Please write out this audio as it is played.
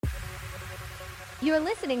You're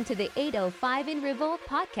listening to the 805 in Revolt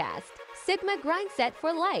podcast, Sigma Grindset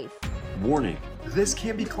for Life. Warning, this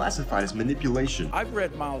can be classified as manipulation. I've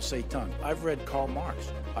read Mao Zedong. I've read Karl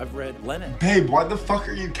Marx. I've read Lenin. Babe, why the fuck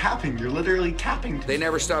are you capping? You're literally capping. They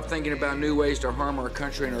never stop thinking about new ways to harm our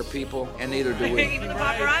country and our people, and neither do we. Even the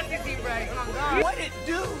paparazzi seem right. Oh, God. What it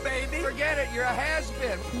do, baby? Forget it, you're a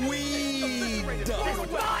has-been. Weed.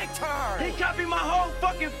 It's my turn. He copied my whole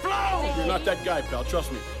fucking flow. You're not that guy, pal.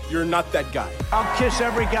 Trust me. You're not that guy. I'll kiss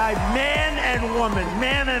every guy, man and woman.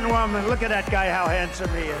 Man and woman. Look at that guy, how handsome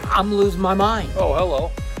he is. I'm losing my mind. Oh,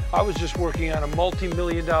 hello. I was just working on a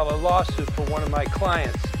multi-million-dollar lawsuit for one of my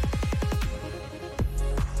clients.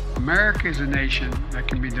 America is a nation that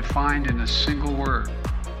can be defined in a single word.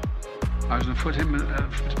 I was going to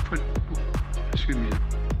excuse me.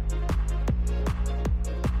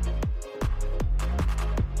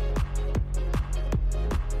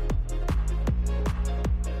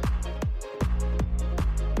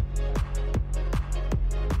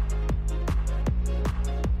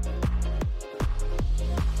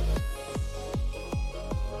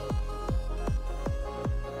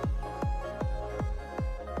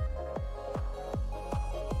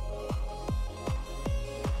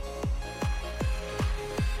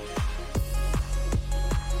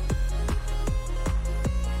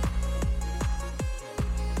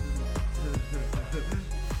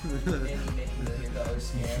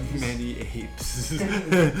 Many apes.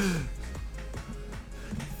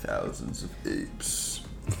 Thousands of apes.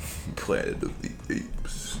 Planet of the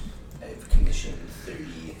apes. I've commissioned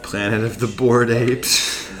 30 Planet of the bored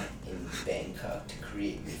apes. in Bangkok to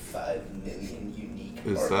create me 5 million unique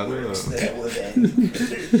Is artworks that that I will then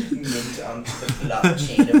mint onto the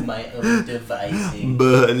blockchain of my own devising.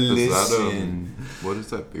 But listen. What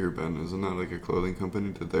is that beer, Ben? Isn't that like a clothing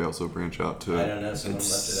company? Did they also branch out to? I don't know. Someone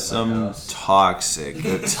left it at Some my house. toxic,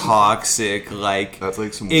 like that's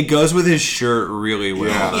like some. It goes with his shirt really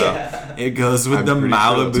well. Yeah. It goes with I'm the pretty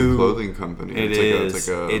Malibu sure it's a clothing company.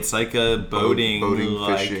 It's like a boating,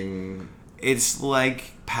 like, fishing. It's like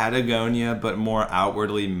Patagonia, but more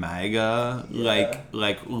outwardly MAGA, like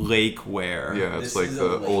lake wear. Yeah, it's like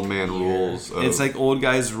the old man rules. It's like old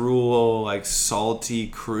guys rule, like salty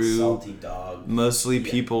crew. Salty dog. Mostly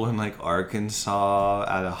people in like Arkansas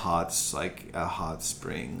at a hot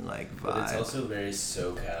spring like vibe. But it's also very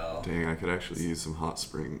SoCal. Dang, I could actually use some hot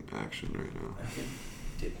spring action right now. I could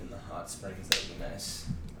dip in the hot springs. That would be nice.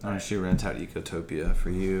 Why don't you rent out Ecotopia for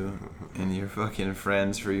you and your fucking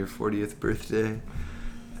friends for your 40th birthday? And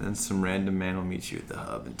then some random man will meet you at the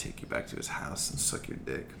hub and take you back to his house and suck your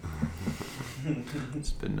dick. It's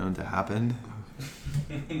been known to happen.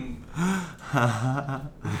 It's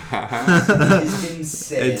been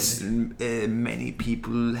said. Many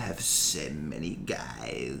people have said, many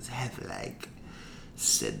guys have like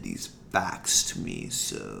said these facts to me,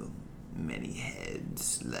 so many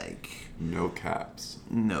heads, like no caps,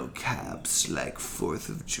 like 4th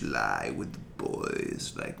of July with the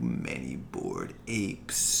boys, like many bored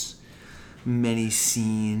apes, many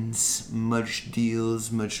scenes, much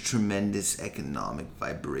deals, much tremendous economic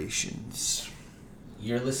vibrations.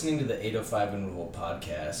 You're listening to the 805 in Revolt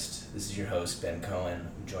podcast. This is your host, Ben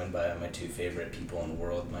Cohen. I'm joined by my two favorite people in the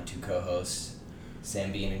world, my two co-hosts,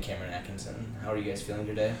 Sam Bean and Cameron Atkinson. How are you guys feeling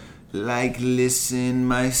today? Like, listen,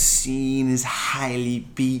 my scene is highly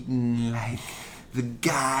beaten. Like, the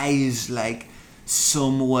guy is, like,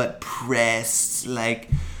 somewhat pressed. Like,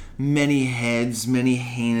 many heads, many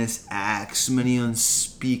heinous acts, many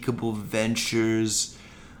unspeakable ventures.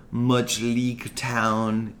 Much leak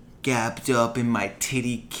town, gapped up in my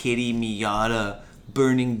titty kitty Miata,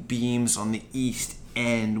 burning beams on the east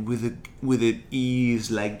end with an ease,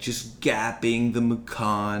 like just gapping the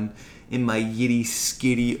Macan in my yitty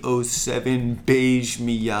skitty 07 beige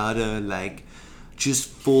Miata, like just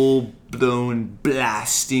full blown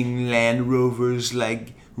blasting Land Rovers,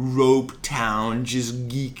 like Rope Town, just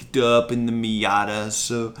geeked up in the Miata.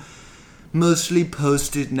 So mostly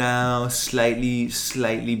posted now, slightly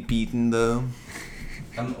beaten though.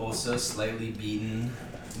 I'm also slightly beaten.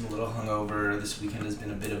 I'm a little hungover. This weekend has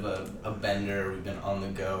been a bit of a bender. We've been on the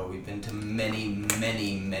go. We've been to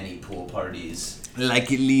many pool parties.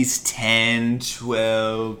 Like at least 10,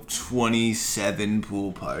 12, 27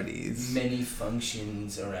 pool parties. Many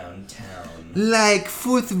functions around town. Like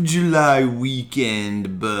 4th of July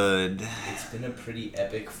weekend, bud. It's been a pretty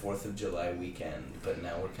epic 4th of July weekend, but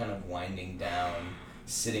now we're kind of winding down,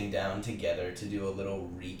 sitting down together to do a little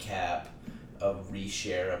recap, a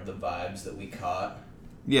reshare of the vibes that we caught.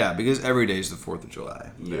 Yeah, because every day is the 4th of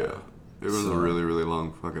July. Yeah. It was a really, really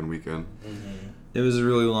long fucking weekend. Mm-hmm. It was a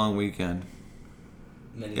really long weekend.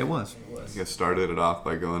 It was. I started it off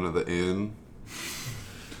by going to the inn.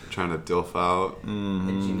 trying to dilf out.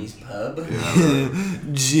 At Jimmy's Pub. Yeah,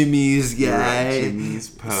 Jimmy's guy. Jimmy's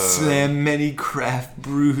Pub. Slam many craft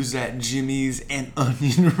brews at Jimmy's and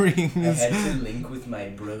onion rings. I had to link with my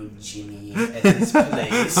bro Jimmy at his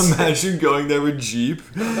place. Imagine going there with Jeep.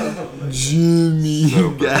 Jimmy,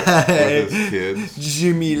 So guy. with his kids.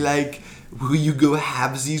 Jimmy, like, will you go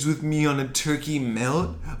halvesies with me on a turkey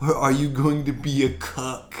melt? Or are you going to be a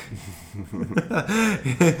cuck?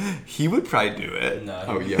 He would probably do it. No,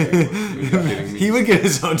 Oh yeah, you're kidding me. He would get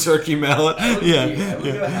his own turkey melt. I would Yeah.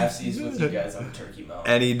 go half-seas with you guys on turkey melt.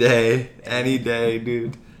 Any day,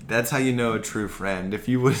 dude. That's how you know a true friend. If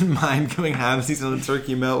you wouldn't mind going halvesies on a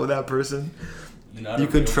turkey melt with that person, you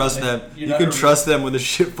could trust them. You could trust them when the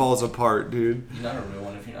shit falls apart, dude. You're not a real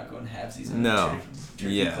one if you're not going halvesies on No. a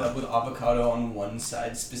turkey club with avocado on one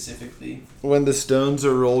side specifically. When the stones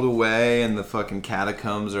are rolled away and the fucking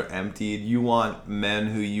catacombs are emptied, you want men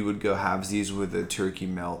who you would go halvesies with a turkey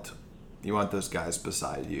melt. You want those guys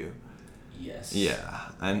beside you. Yes. Yeah,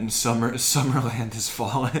 and Summerland has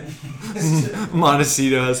fallen.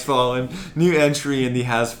 Montecito has fallen. New entry in the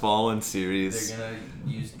Has Fallen series. They're gonna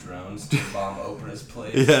use drones to bomb Oprah's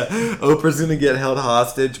place. Yeah, Oprah's gonna get held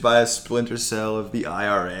hostage by a splinter cell of the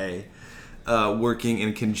IRA, working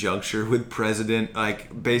in conjunction with President,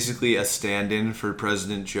 like basically a stand-in for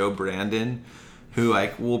President Joe Brandon, who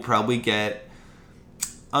like will probably get.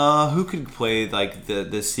 Who could play like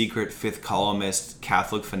the secret fifth columnist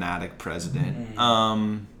Catholic fanatic president?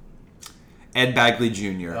 Ed Bagley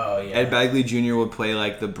Jr. Oh yeah. Ed Bagley Jr. would play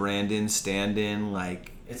like the Brandon stand-in,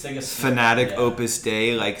 like It's like a fanatic Opus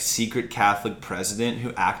Dei, like secret Catholic president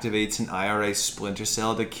who activates an IRA splinter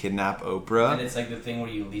cell to kidnap Oprah. And it's like the thing where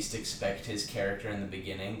you least expect his character in the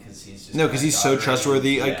beginning because he's just because he's so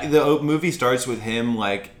trustworthy. Yeah. Like the movie starts with him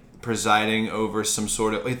like presiding over some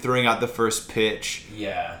sort of like throwing out the first pitch.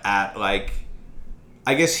 Yeah. At like,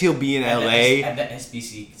 I guess he'll be in LA at the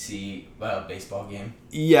SBCC baseball game.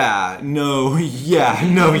 Yeah,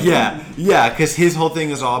 because his whole thing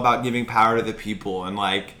is all about giving power to the people, and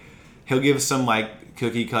like he'll give some like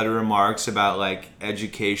cookie cutter remarks about like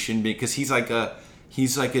education because he's like a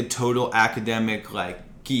total academic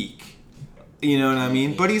like geek. You know what I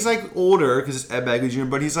mean? But he's like older because it's Ed Bagley Jr.,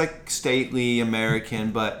 but he's like stately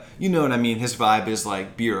American, but you know what I mean? His vibe is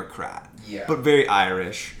like bureaucrat, but very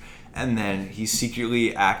Irish. And then he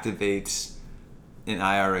secretly activates an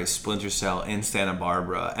IRA splinter cell in Santa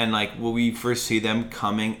Barbara. And like when we first see them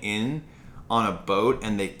coming in on a boat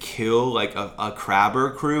and they kill like a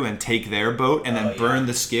crabber crew and take their boat and then burn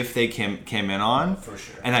the skiff they came in on. For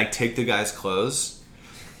sure. And like take the guy's clothes.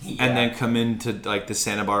 Yeah. And then come into like the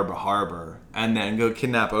Santa Barbara harbor and then go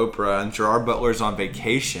kidnap Oprah, and Gerard Butler's on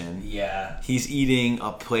vacation. Yeah. He's eating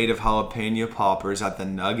a plate of jalapeno poppers at the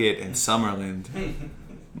Nugget in Summerlin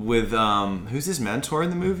with who's his mentor in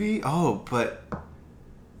the movie? Oh, but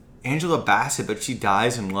Angela Bassett, but she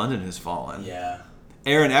dies in London Has Fallen. Yeah.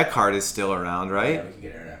 Aaron Eckhart is still around, right? Yeah, we could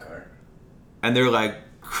get Aaron Eckhart. And they're like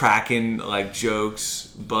cracking like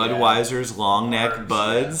jokes, Budweiser's long neck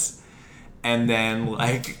buds. Yeah. And then,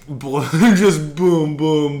 like, just boom,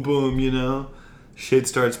 boom, boom, you know? Shit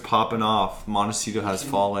starts popping off. Montecito Has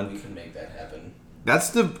Fallen. We can make that happen. That's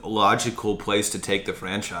the logical place to take the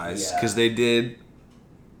franchise. Because they did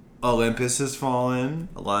Olympus Has Fallen,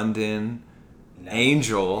 London,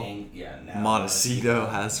 Angel, Montecito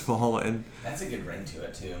Has Fallen. That's a good ring to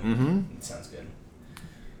it, too. Mm-hmm. It sounds good.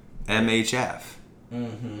 MHF.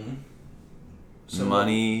 Mm-hmm. So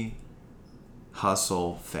Money,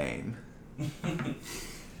 hustle, fame.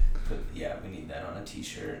 But yeah, we need that on a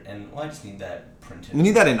t-shirt, and I just need that printed. We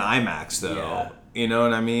need that in IMAX though. Yeah. You know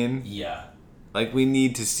what I mean? Yeah. Like we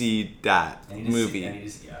need to see that movie.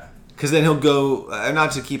 Yeah. Because then he'll go,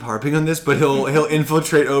 not to keep harping on this, but he'll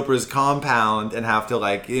infiltrate Oprah's compound and have to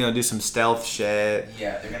like do some stealth shit.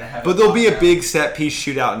 Yeah, they're gonna have. But there'll be a big set piece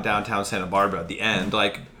shootout in downtown Santa Barbara at the end,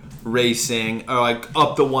 like racing or like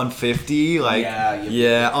up the 150, like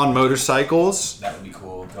on motorcycles. That would be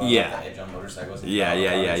cool. Going off the edge on motorcycles. And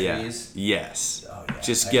Yes. Oh, yeah.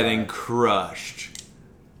 Just getting crushed,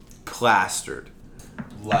 plastered.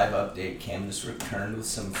 Live update. Cam just returned with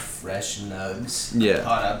some fresh nugs. Yeah.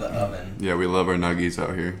 Hot out of the oven. Yeah, we love our nuggies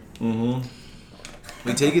out here. Mm-hmm.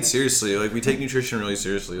 We take it seriously. Like we take nutrition really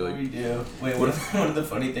seriously. Like we do. Wait, one of the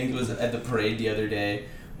funny things was at the parade the other day.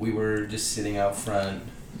 We were just sitting out front.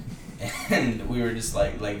 And we were just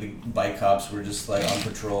like the bike cops were just like on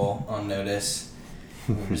patrol, on notice.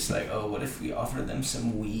 And we were just like, oh, what if we offer them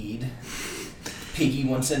some weed? Piggy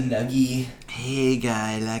wants a nuggie. Hey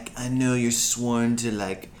guy, like I know you're sworn to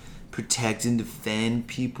like protect and defend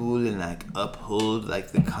people and like uphold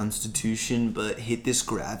like the Constitution, but hit this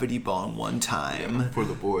gravity bong one time for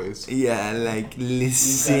the boys. Yeah, like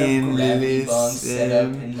listen. We've got a gravity bong set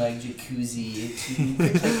up in my jacuzzi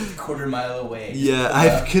like a quarter-mile away. Yeah,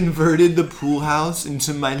 I've converted the pool house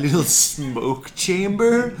into my little smoke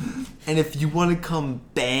chamber, and if you want to come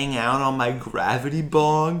bang out on my gravity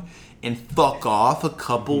bong and fuck off a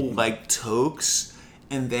couple like tokes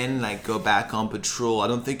and then like go back on patrol, I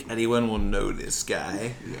don't think anyone will notice,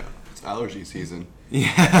 guy. Yeah, it's allergy season.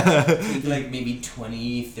 Yeah. Like maybe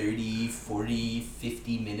 20, 30, 40,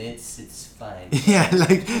 50 minutes, it's fine. Yeah,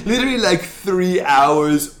 like literally like 3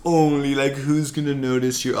 hours only. Like, who's gonna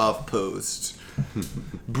notice you're off post?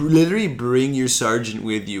 Literally bring your sergeant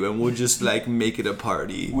with you and we'll just like make it a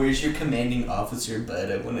party. Where's your commanding officer, bud?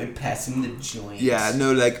 I want to pass him the joint. Yeah,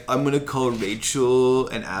 no, like I'm gonna call Rachel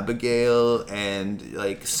and Abigail and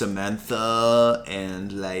like Samantha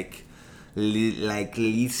and like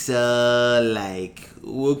Lisa, like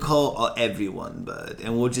we'll call everyone, bud,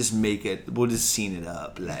 and we'll just scene it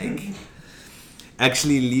up. Like,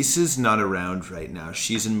 actually, Lisa's not around right now.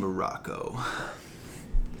 She's in Morocco.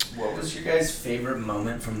 What was your guys' favorite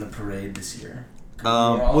moment from the parade this year?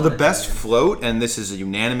 Well, the best float, and this is a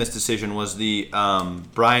unanimous decision, was the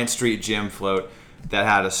Bryant Street Gym float that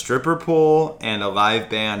had a stripper pole and a live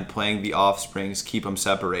band playing the Offspring's Keep 'Em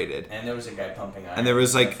Separated. And there was a guy pumping iron. And there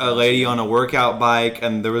was like a lady on a workout bike,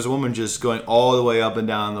 and there was a woman just going all the way up and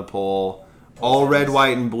down the pole, all red,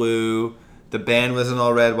 white, and blue. The band was in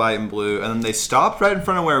all red, white, and blue. And then they stopped right in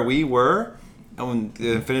front of where we were. And when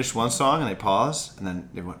they finished one song and they paused, and then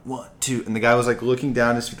they went 1, 2, and the guy was like looking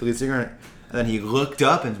down to see the lead singer, and then he looked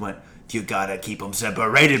up and went, "You gotta keep them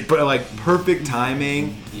separated," but like perfect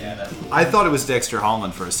timing. Yeah, that. I thought it was Dexter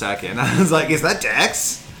Holland for a second. I was like, "Is that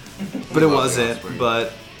Dex?" But it wasn't.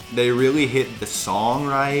 But they really hit the song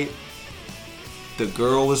right. The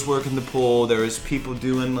girl was working the pole. There was people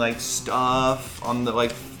doing like stuff on the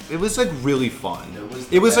like. It was like really fun.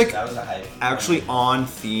 It was like actually on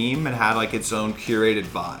theme and had like its own curated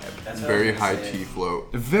vibe. Very high T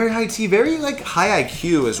float. Very high T, very like high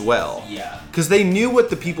IQ as well. Yeah. Because they knew what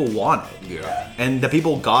the people wanted. Yeah. And the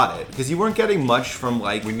people got it. Because you weren't getting much from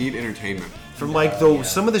like. We need entertainment. From like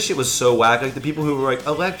some of the shit was so whack. Like the people who were like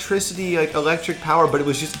electricity, like electric power, but it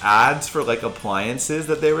was just ads for like appliances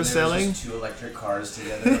that they were selling. Just 2 electric cars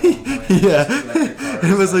together. At one point. Yeah.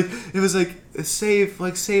 It was like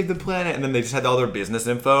save the planet, and then they just had all their business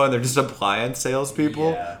info, and they're just appliance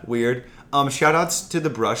salespeople. Yeah. Weird. Shout outs to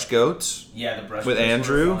the Brush Goats. Yeah, the Brush with Goats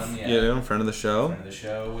Andrew, were fun, yeah. you know, friend of the show. Friend of the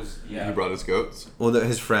show was He brought his goats. Well,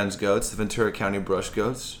 his friends' goats, the Ventura County Brush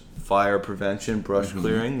Goats, fire prevention, brush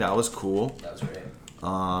clearing. That was cool. That was great.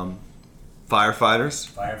 Firefighters.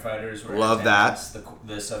 Firefighters were love that.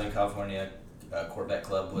 The Southern California Corvette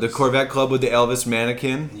Club was. The Corvette Club with the Elvis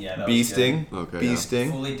mannequin. Yeah, that Beasting. was good. Okay.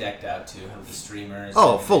 Beasting. Fully decked out too, with the streamers.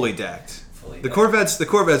 Oh, fully decked. The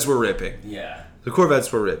Corvettes were ripping. Yeah. The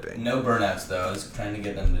Corvettes were ripping. No burnouts though. I was trying to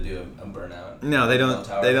get them to do a burnout. No, they don't.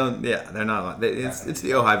 They don't. Yeah, they're not. It's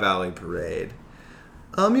the Ojai Valley Parade.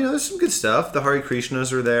 You know, there's some good stuff. The Hare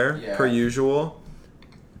Krishnas are there per usual,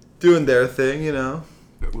 doing their thing. You know.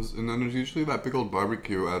 And then there's usually that big old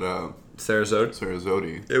barbecue at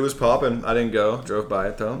Sarasota. It was popping. I didn't go. Drove by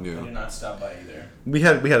it though. Yeah. I did not stop by either. We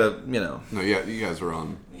had a you know. No, yeah, you guys were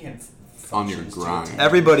on your grind.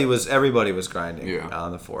 Everybody was grinding. Yeah.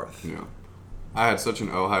 On the 4th. Yeah. I had such an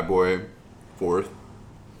Ojai boy 4th.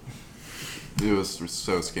 It was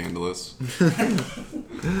so scandalous.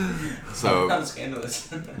 So How scandalous.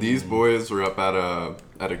 These boys were up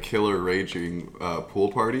at a killer raging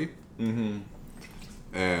pool party. Mm-hmm.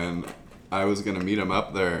 And I was gonna meet him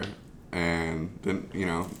up there, and didn't, you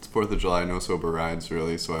know, it's 4th of July, no sober rides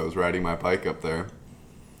really, so I was riding my bike up there,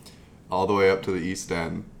 all the way up to the East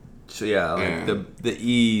End. So yeah, like the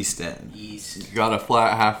East End. East. Got a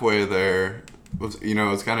flat halfway there. It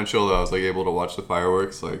was kind of chill though. I was like able to watch the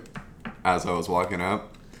fireworks like as I was walking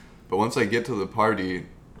up, but once I get to the party,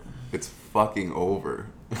 it's fucking over.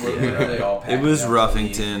 It was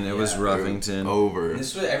Ruffington. It was Ruffington. Over.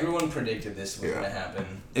 Everyone predicted this was gonna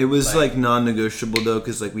happen. It was like non-negotiable though,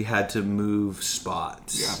 because like we had to move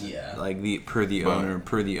spots. Yeah. Like per the owner.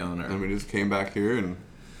 And we just came back here and.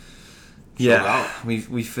 Yeah,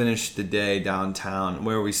 we finished the day downtown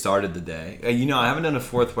where we started the day. You know, I haven't done a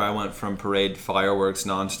 4th where I went from parade to fireworks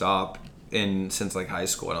nonstop since like high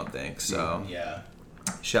school. I don't think so. Yeah.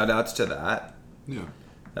 Shout outs to that. Yeah.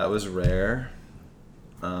 That was rare.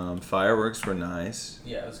 Fireworks were nice.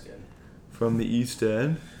 Yeah, it was good. From the East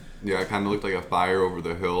End. Yeah, it kind of looked like a fire over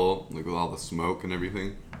the hill, like with all the smoke and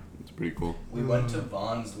everything. It's pretty cool. We went to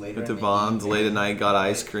Vaughn's later. Went to Vaughn's late at night, got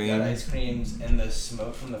ice cream. Got ice creams, and the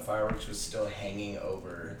smoke from the fireworks was still hanging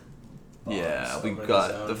over. Yeah, we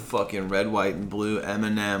got the fucking red, white, and blue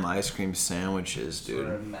M&M ice cream sandwiches, dude.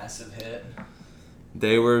 For a massive hit.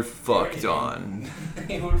 They were fucked on.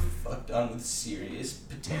 They were fucked on with serious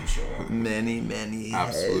potential. Many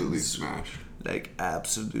absolutely heads. smashed. Like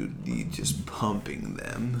absolutely just pumping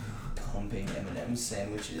them. Pumping M&M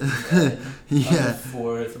sandwiches. Yeah.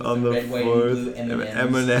 On the red, white, and blue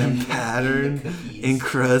M&M pattern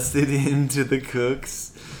encrusted into the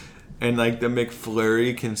cooks. And like the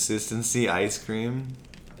McFlurry consistency ice cream.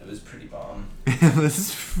 It was pretty bomb. It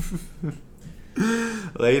was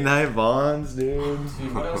late night Vaughn's, dude.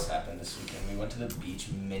 Dude, what else happened this weekend? We went to the beach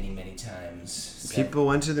many times. People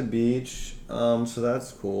went to the beach, so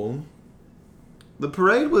that's cool. The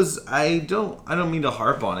parade was I don't mean to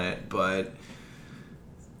harp on it, but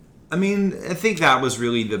I mean, I think that was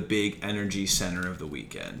really the big energy center of the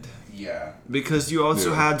weekend. Yeah. Because you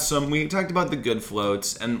also had we talked about the good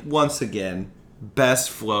floats, and once again, best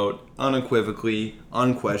float, unequivocally,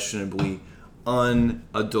 unquestionably,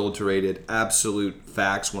 unadulterated, absolute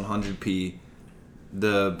facts, 100p,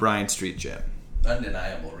 the Bryant Street Gym.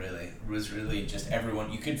 Undeniable, really. It was really just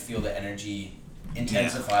everyone, you could feel the energy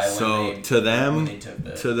intensify when to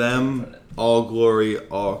them, all glory,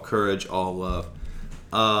 all courage, all love.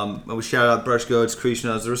 We shout out Brush Goats,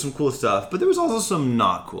 Krishnas. There was some cool stuff, but there was also some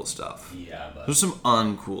not cool stuff. Yeah, but there's some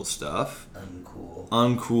uncool stuff.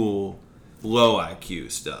 Uncool, low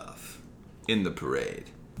IQ stuff in the parade.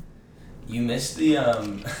 You missed the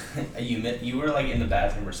you were like in the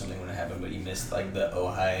bathroom or something when it happened, but you missed like the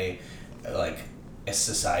Ojai like a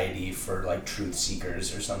society for like truth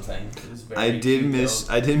seekers or something. It was very I did miss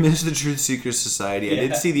the Truth Seekers Society. Yeah. I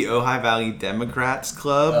did see the Ojai Valley Democrats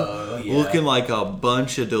Club looking like a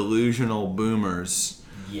bunch of delusional boomers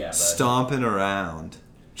stomping around.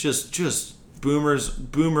 Just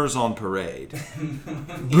boomers on parade.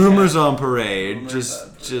 Boomers on parade.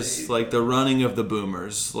 Just like the running of the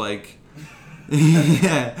boomers. Like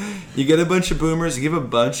yeah, you get a bunch of boomers, you give a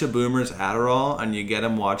bunch of boomers Adderall, and you get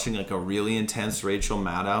them watching like a really intense Rachel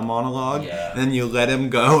Maddow monologue, and then you let them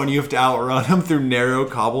go, and you have to outrun them through narrow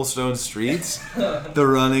cobblestone streets. The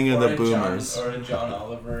running of the boomers. Or a John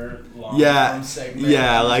Oliver long segment.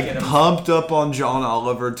 Yeah, like pumped up on John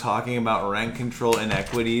Oliver talking about rent control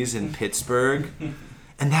inequities in Pittsburgh,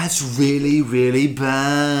 and that's really, really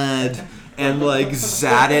bad. And like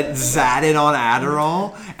zat it on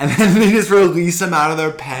Adderall, and then they just release them out of their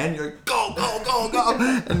pen. You're like, go,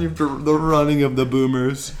 and the running of the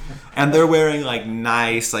boomers, and they're wearing like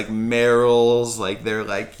nice like Merrills, like they're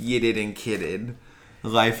like yidded and kidded.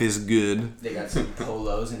 Life is good. They got some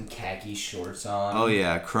polos and khaki shorts on. Oh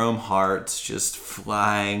yeah, chrome hearts just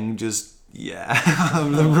flying, the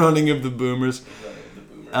running of the boomers.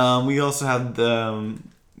 We also had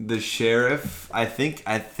the sheriff, I think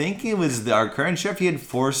it was our current sheriff. He had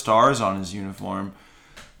 4 stars on his uniform,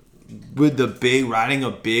 with riding a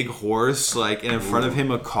big horse, like, and in front of him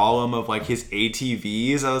a column of like his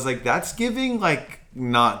ATVs. I was like, that's giving like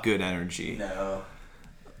not good energy. No.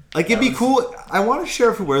 Like it'd be cool. I want a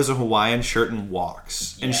sheriff who wears a Hawaiian shirt and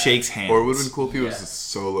walks and shakes hands. Or it would have been cool if he was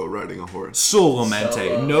solo riding a horse. Solo mente.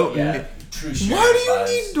 True sheriff. Why do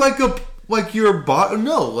you need your bot?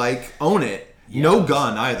 No, like own it. Yeah, no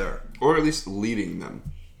gun either. Or at least leading them.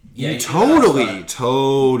 Yeah, totally.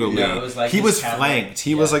 Yeah, it was like he was flanked.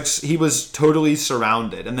 He was totally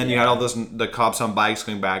surrounded. And then you had all the cops on bikes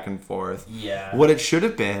going back and forth. Yeah. What it should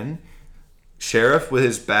have been, sheriff with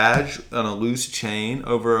his badge on a loose chain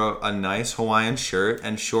over a nice Hawaiian shirt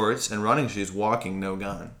and shorts and running shoes, walking, no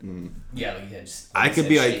gun. Mm. Yeah, like just I could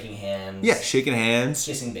be like shaking hands. Yeah, shaking hands,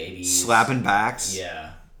 kissing babies, slapping backs.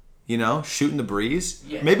 Yeah. You know, shooting the breeze.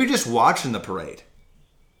 Yeah. Maybe just watching the parade.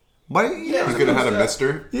 Why? Yeah, you could have had a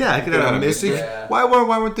mister. Yeah, I could have had a mister. Yeah. Why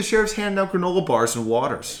weren't the sheriffs handing out granola bars and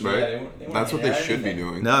waters? Right. Yeah, they that's what they should be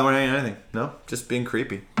doing. No, they weren't handing anything. No, just being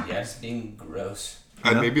creepy. Yeah, just being gross.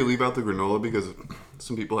 I'd maybe leave out the granola because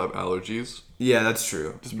some people have allergies. Yeah, that's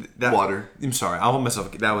true. Just water. I'm sorry, I'll hold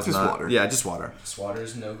myself. That was just not water. Yeah, just water. Just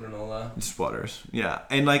waters, no granola. Just waters. Yeah,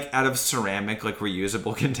 and like out of ceramic, like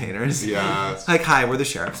reusable containers. Yeah. Like, hi, we're the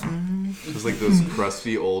sheriffs. It was like those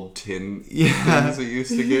crusty old tin things that you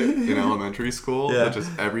used to get in elementary school. Yeah. That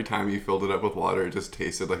just every time you filled it up with water, it just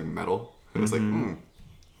tasted like metal. It was like,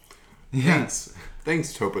 thanks,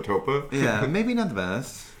 Topa Topa. Yeah, maybe not the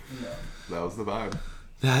best. No. That was the vibe.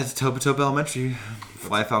 That's Topa Topa Elementary.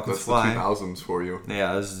 Fly Falcons that's Fly. That's the 2000s for you.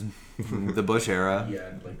 Yeah, this is the Bush era.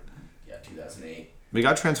 Yeah, 2008. We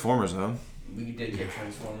got Transformers though. We did get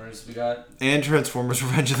Transformers. We got and Transformers: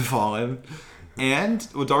 Revenge of the Fallen. And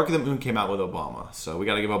Dark of the Moon came out with Obama, so we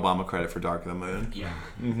got to give Obama credit for Dark of the Moon. Yeah.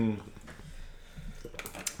 Mm-hmm.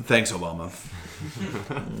 Thanks, Obama.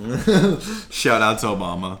 Shout out to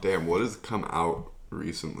Obama. Damn, what has come out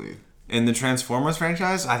recently? In the Transformers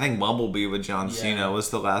franchise, I think Bumblebee with John Cena was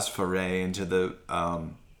the last foray into the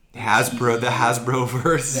Hasbroverse. The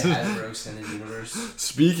Hasbro extended universe.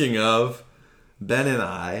 Speaking of, Ben and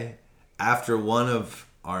I, after one of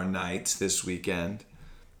our nights this weekend,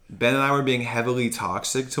 Ben and I were being heavily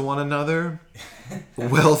toxic to one another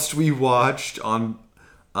whilst we watched G.I.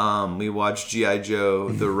 Joe: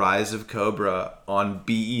 The Rise of Cobra on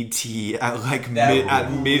BET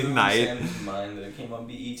at midnight. Sam's mind that it came on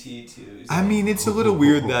BET too. I mean, it's a little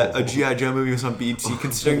weird that a G.I. Joe movie was on BET,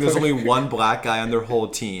 considering there's only one black guy on their whole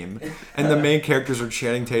team, and the main characters are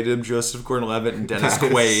Channing Tatum, Joseph Gordon-Levitt, and Dennis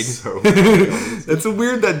Quaid. So it's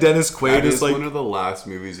weird that Dennis Quaid is like one of the last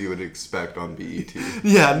movies you would expect on BET.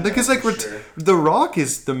 Yeah, because The Rock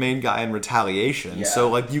is the main guy in Retaliation, so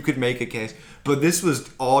like you could make a case. But this was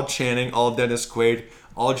all Channing, all Dennis Quaid,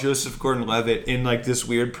 all Joseph Gordon-Levitt in like this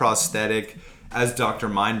weird prosthetic as Dr.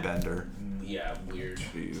 Mindbender. Yeah, weird.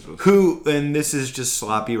 Jesus. Who, and this is just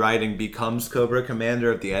sloppy writing, becomes Cobra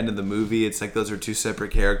Commander at the end of the movie. It's like those are two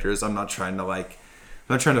separate characters. I'm not trying to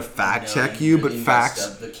fact check you, but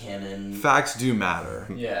facts do matter.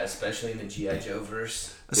 Yeah, especially in the G.I. Joe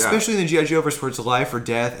verse. Especially in the G.I. Joe verse where it's life or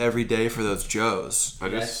death every day for those Joes. I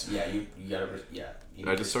just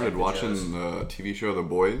started watching the TV show The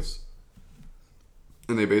Boys,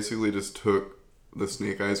 and they basically just took the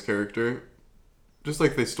Snake Eyes character, it's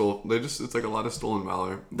like a lot of stolen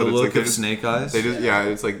valor. But the look of Snake Eyes?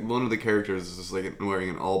 It's like one of the characters is just like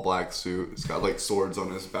wearing an all black suit. He's got like swords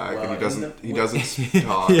on his back, and he doesn't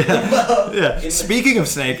talk. Speaking of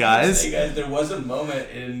Snake Eyes, there was a moment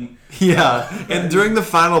in and during the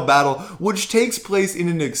final battle, which takes place in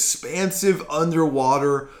an expansive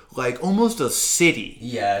underwater, like almost a city.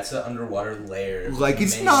 Yeah, it's an underwater lair. Like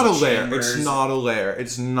it's not a lair. It's not a lair.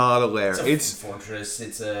 It's not a lair. It's a fortress.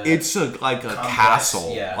 It's like a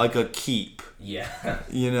castle, like a keep. Yeah.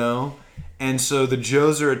 You know, and so the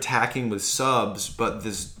Joes are attacking with subs, but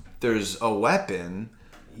there's a weapon.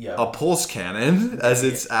 Yep. A pulse cannon, as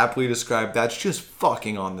it's aptly described, that's just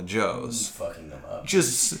fucking on the Joes. Fucking them up.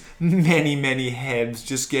 Just many heads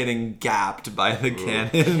just getting gapped by the cannon.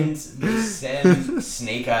 And they send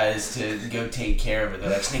Snake Eyes to go take care of it. They're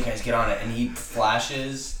like, Snake Eyes, get on it. And he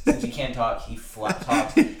flashes, since he can't talk, he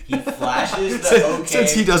flashes the okay.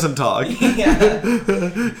 Since he doesn't talk. Yeah.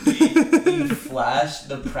 He flashed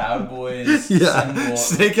the Proud Boys symbol.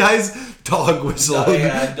 Snake Eyes dog whistle.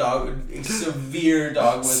 Severe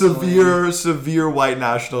dog whistle. Severe white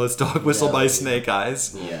nationalist dog whistle by Snake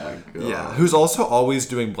Eyes. Yeah. Who's also always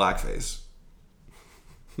doing blackface.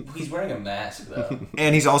 He's wearing a mask though.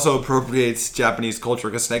 And he's also appropriates Japanese culture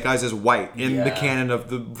because Snake Eyes is white in the canon of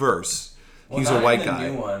the verse. Well, he's a white guy.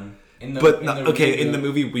 New one. In the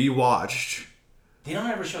movie we watched, they don't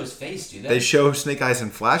ever show his face, do they? They show Snake Eyes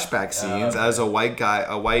in flashback scenes as a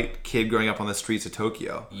white kid growing up on the streets of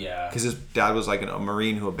Tokyo. Yeah. Because his dad was like a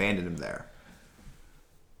Marine who abandoned him there.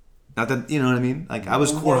 Not that, you know what I mean? Like, I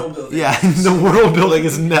was... the world building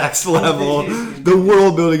is next level. The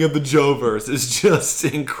world building of the Joe-verse is just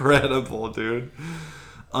incredible, dude.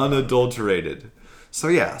 Unadulterated. So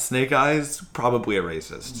yeah, Snake Eyes, probably a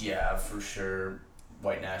racist. Yeah, for sure.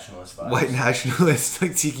 White nationalist vibes. White nationalist,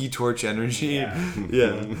 like Tiki Torch energy.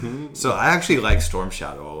 Yeah. So I actually like Storm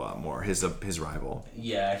Shadow a lot more. His rival.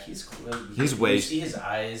 Yeah, he's cool. He's way. You see his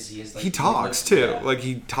eyes. He talks too. Yeah. Like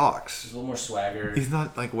he talks. He's a little more swagger. He's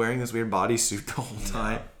not like wearing this weird bodysuit the whole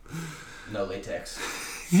time. No latex.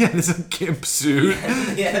 Yeah, there's a gimp suit.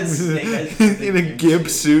 In a gimp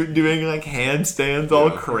suit doing like handstands, all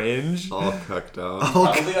cringe. All cucked out.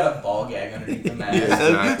 Probably got a ball gag underneath the mask. Yeah,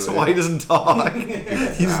 exactly. That's why he doesn't talk.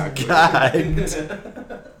 He's gagged.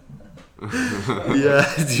 Yeah,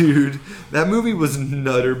 dude. That movie was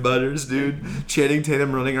nutter butters, dude. Channing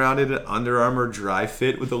Tatum running around in an Under Armour dry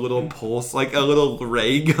fit with a little pulse, like a little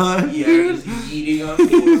ray gun. Yeah, just yeeting on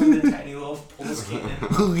people with a tiny little pulse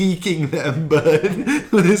cannon. Leaking them, bud,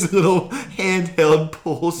 with his little handheld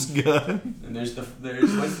pulse gun. And what's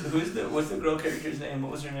the girl character's name?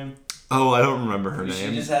 What was her name? Oh, I don't remember her name.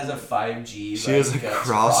 She just has a 5G. She has a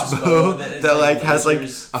crossbow that has like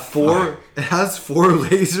four. It has 4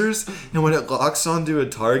 lasers, and when it locks onto a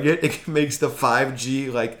target, it makes the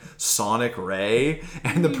 5G like sonic ray,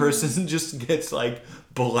 and the person just gets like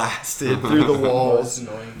blasted through the walls.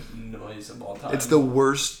 The most annoying noise of all time. It's the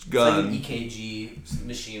worst gun. It's like an EKG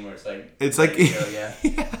machine where it's like. It's like it's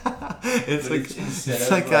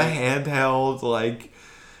like a handheld like.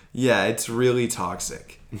 Yeah, it's really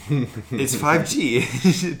toxic. It's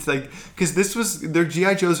 5G. It's like because their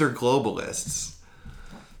GI Joes are globalists.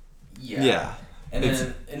 Yeah. And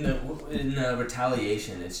then in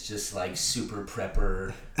Retaliation, it's just like super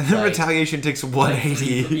prepper. And then Retaliation takes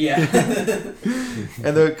 180. Yeah.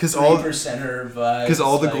 And because all the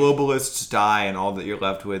globalists die, and all that you're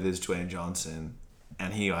left with is Dwayne Johnson,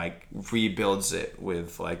 and he like rebuilds it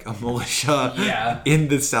with like a militia in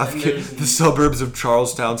the the suburbs of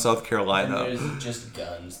Charlestown, South Carolina. And there's just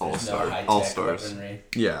guns. There's no high-tech weaponry.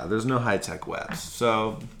 Yeah, there's no high-tech webs.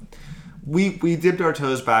 So. We dipped our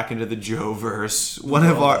toes back into the Joe-verse, one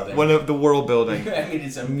of the world building. I mean,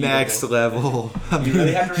 it's next level. I mean, you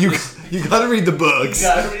really have to read you gotta read the books.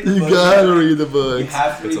 You gotta read the books. You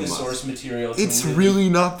have to read the source material. It's really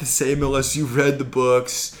not the same unless you've read the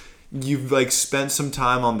books. You've like spent some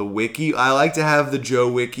time on the wiki. I like to have the Joe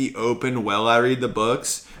wiki open while I read the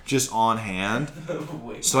books, just on hand.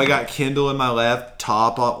 So I got Kindle in my left,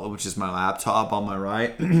 which is my laptop on my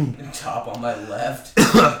right. Top on my left.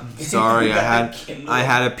 Sorry, I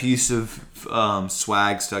had a piece of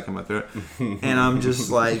swag stuck in my throat, and I'm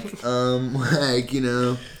just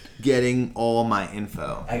getting all my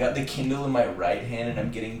info. I got the Kindle in my right hand, and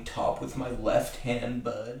I'm getting top with my left hand,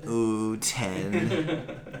 bud. Ooh,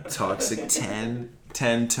 10. Toxic 10.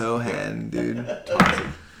 10-toe hen, dude.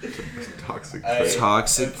 Toxic.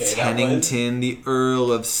 Tennington, the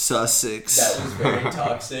Earl of Sussex. That was very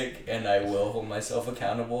toxic, and I will hold myself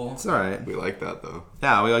accountable. It's alright. We like that, though.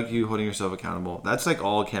 Yeah, we like you holding yourself accountable. That's like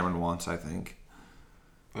all Cameron wants, I think.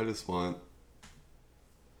 I just want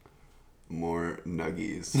more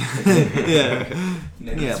nuggies.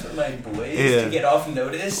 Nuggies for my boys to get off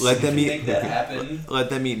notice. Let them make that happen. Let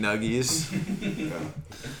them eat nuggies.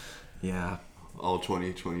 Yeah. All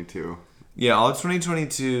 2022. Yeah, all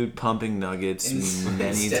 2022 pumping nuggets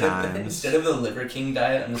many times. Instead of the Liver King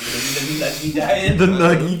diet, I'm just doing the Nuggie diet. The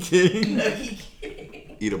Nuggie King. Nuggie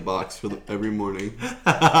King. Eat a box every morning.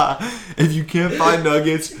 If you can't find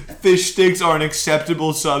nuggets, fish sticks are an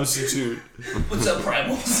acceptable substitute. What's up,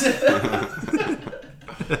 primals?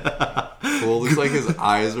 Well, it looks like his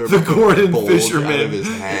eyes are the Gordon bulge Fisherman out of his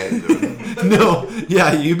head. No,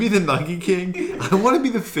 yeah, you be the Nuggie King. I want to be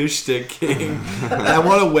the Fish Stick King. I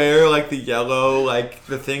want to wear like the yellow, like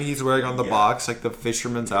the thing he's wearing on the box, like the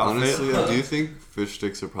fisherman's outfit. Honestly, I do think fish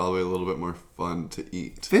sticks are probably a little bit more fun to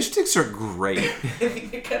eat. Fish sticks are great. I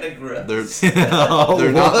think they're kind of gross.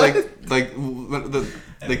 They're not like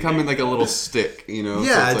they come in like a little stick, you know.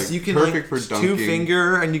 Yeah, so it's like you can perfect for dunking.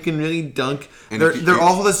 2-finger, and you can really dunk. And they're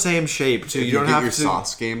all the same shape too. You don't have your to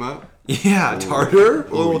sauce game up. Yeah, tartar.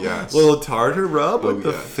 Yes. Little tartar rub with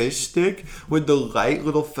the fish stick with the light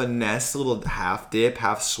little finesse, little half dip,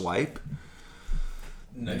 half swipe.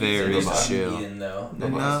 Very chill.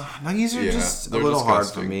 Nuggies are just a little hard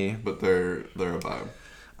for me, but they're a vibe.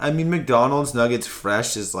 I mean, McDonald's nuggets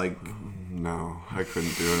fresh is like. No, I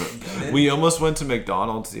couldn't do it. We almost went to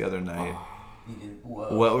McDonald's the other night.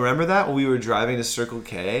 Well, remember that when we were driving to Circle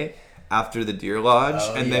K after the Deer Lodge,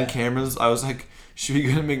 and then I was like, should we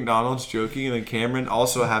go to McDonald's, joking, and then Cameron,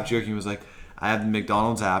 also half joking, was like, I have the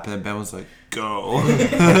McDonald's app, and then Ben was like, go. And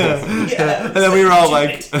then we were all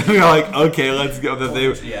like, okay, let's go. But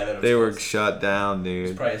they were shut down, dude.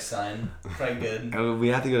 It's probably a sign. Probably good. We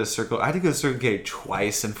had to go to I had to go to Circle K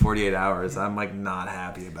twice in 48 hours. I'm like not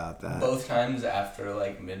happy about that. Both times after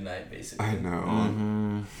like midnight, basically. I know.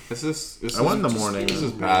 Mm-hmm. I went in the morning. This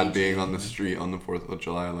is bad being on the street on the 4th of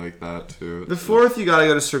July like that too. The 4th, you gotta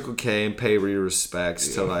go to Circle K and pay your respects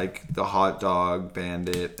to like the hot dog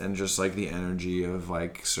bandit and just like the energy of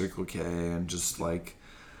like Circle K and just like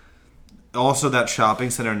also that shopping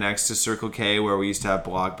center next to Circle K where we used to have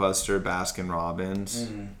Blockbuster, Baskin Robbins.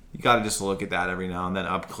 You gotta just look at that every now and then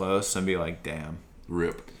up close and be like, damn.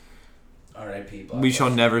 Rip. R.I.P. We shall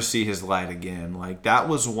never see his light again. Like that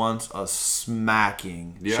was once a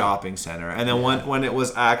smacking shopping center, and then when it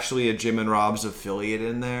was actually a Jim and Rob's affiliate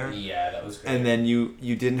in there. Yeah, that was great. And then you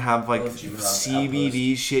didn't have like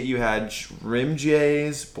CBD shit. You had Rim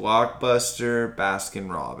J's, Blockbuster, Baskin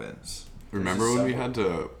Robbins. Remember when we had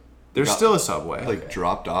to? There's still a Subway. Like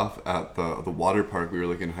dropped off at the water park. We were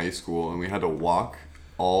like in high school, and we had to walk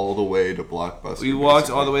all the way to Blockbuster. We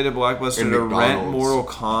walked all the way to Blockbuster to rent Mortal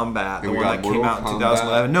Kombat, the one that came out in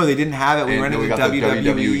 2011. No, they didn't have it. We rented the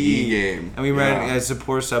WWE game. And we rented it as a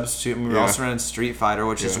poor substitute. And we were also renting Street Fighter,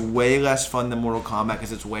 which is way less fun than Mortal Kombat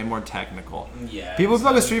because it's way more technical. Yeah. People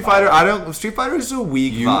talk about Street Fighter. Street Fighter is a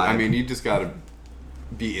weak vibe. I mean, you just gotta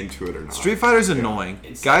be into it or not. Street Fighter's annoying.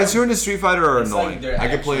 Guys who are into Street Fighter are annoying. Like I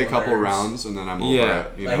could play a couple rounds and then I'm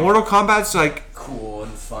over it. You know? Mortal Kombat's like cool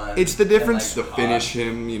and fun. It's the difference to finish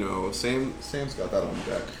him. You know, Sam's got that on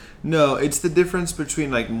deck. No, it's the difference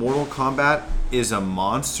between like Mortal Kombat is a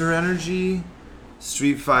Monster Energy,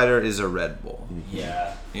 Street Fighter is a Red Bull.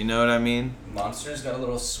 Yeah. You know what I mean? Monster's got a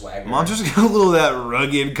little swagger. Monster's got a little of that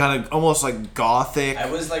rugged, kind of almost like gothic. I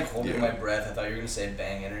was like holding my breath. I thought you were going to say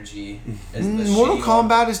Bang Energy. Mortal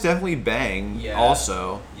Kombat is definitely Bang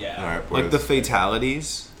also. Yeah. All right, like the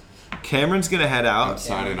fatalities. Cameron's going to head out. I'm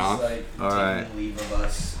signing off. Like, all right. Leave of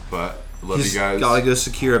us. But love He's you guys. Got to go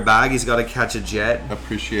secure a bag. He's got to catch a jet.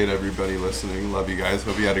 Appreciate everybody listening. Love you guys.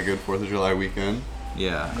 Hope you had a good 4th of July weekend.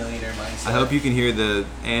 Yeah. Millionaire mindset. I hope you can hear the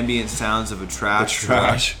ambient sounds of a trash. All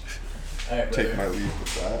right, Take my leave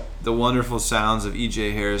with that. The wonderful sounds of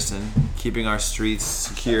EJ Harrison, keeping our streets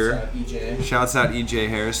secure. Shouts out EJ. Shouts out EJ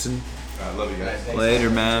Harrison. Love you guys. Later,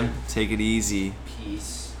 man. Take it easy.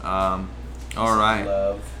 Peace. All right.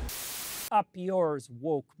 Love. Up yours,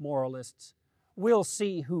 woke moralists. We'll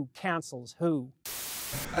see who cancels who.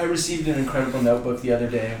 I received an incredible notebook the other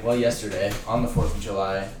day, yesterday, on the 4th of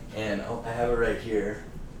July, and I have it right here.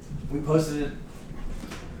 We posted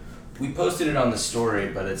it on the story,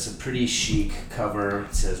 but it's a pretty chic cover.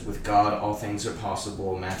 It says, "With God, all things are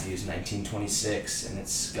possible," Matthew's 19:26, and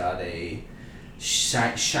it's got a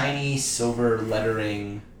shiny silver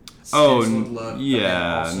lettering, stenciled look.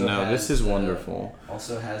 Yeah, no, this is wonderful.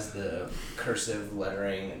 Also has the cursive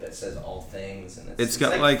lettering that says all things, and it's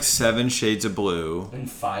got like 7 shades of blue in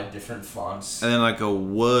 5 different fonts, and then like a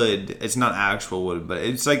wood. It's not actual wood, but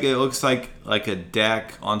it's like it looks like a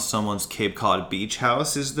deck on someone's Cape Cod beach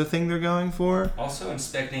house is the thing they're going for. Also,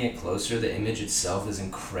 inspecting it closer, the image itself is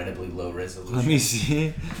incredibly low resolution. Let me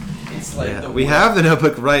see. It's like we have the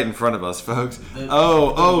notebook right in front of us, folks.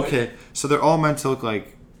 Okay. So they're all meant to look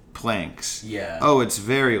like planks. Yeah. Oh, it's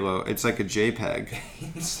very low. It's like a JPEG.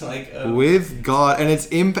 It's like with God, and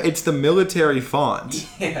it's the military font.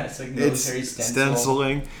 Yeah, it's like military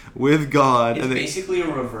stenciling with God. It's basically a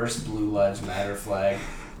reverse Blue Lives Matter flag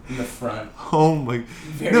in the front. Oh my!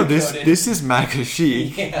 No, this is MAGA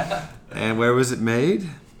chic. Yeah. And where was it made?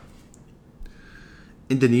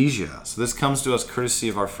 Indonesia. So this comes to us courtesy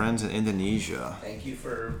of our friends in Indonesia. Thank you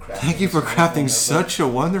for crafting. Such a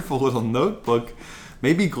wonderful little notebook.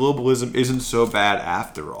 Maybe globalism isn't so bad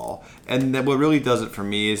after all. And then what really does it for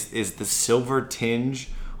me is the silver tinge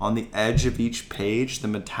on the edge of each page, the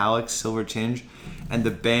metallic silver tinge. And the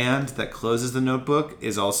band that closes the notebook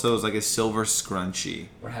is like a silver scrunchie.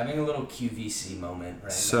 We're having a little QVC moment right now.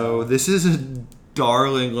 So this is a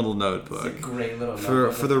darling little notebook. It's a great little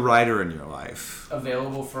notebook. For the writer in your life.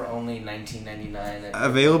 Available for only $19.99.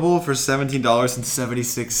 Available for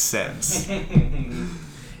 $17.76.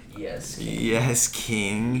 Yes, King. Yes,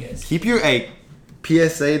 King. Yes, Keep your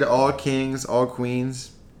PSA to all kings, all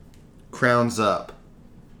queens. Crowns up.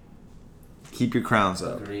 Keep your crowns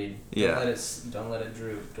up. Agreed. Yeah. Don't let it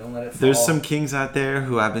droop. Don't let it fall. There's some kings out there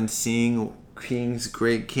who I've been seeing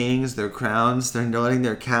great kings, their crowns, they're letting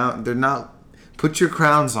their count. They're not. Put your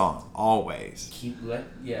crowns on always. Let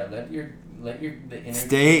your inner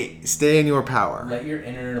stay in your power. Let your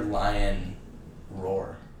inner lion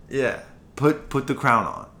roar. Yeah. Put the crown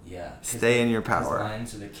on. Yeah. Stay in your power.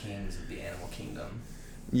 Lions are the kings of the animal kingdom.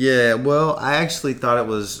 Yeah, well, I actually thought it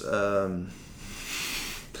was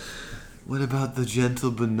what about the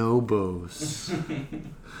gentle bonobos?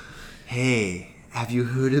 Hey, have you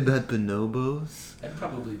heard about bonobos? I'd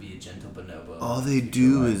probably be a gentle bonobo. All they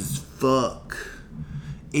do is fuck.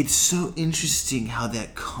 It's so interesting how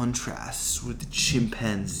that contrasts with the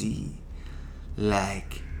chimpanzee.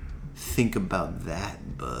 Like, think about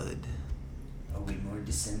that, bud. Are we more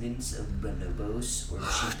descendants of bonobos or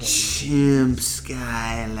chimpanzees? Chimps,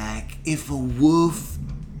 guy. Like, if a wolf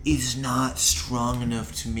is not strong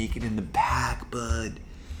enough to make it in the pack, bud,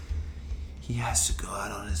 he has to go out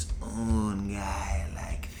on his own, guy.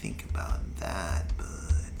 Like, think about that,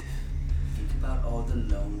 bud. Think about all the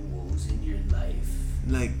lone wolves in your life.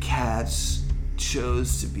 Like, cats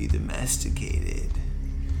chose to be domesticated.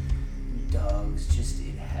 Dogs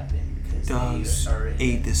it happened because dogs they are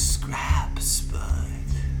ate the scraps, bud.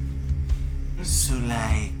 So,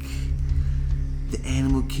 like, the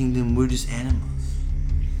animal kingdom, we're just animals.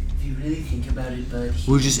 If you really think about it, bud,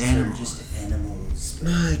 we're just animals. Just animals.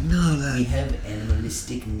 Like, no, like, we have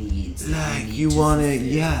animalistic needs. Like, you want it,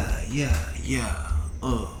 yeah.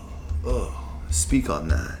 Speak on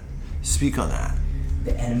that.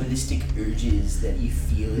 The animalistic urges that you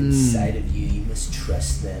feel inside of you, you must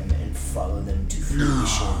trust them and follow them to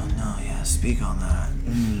fruition. Speak on that.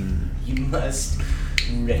 You must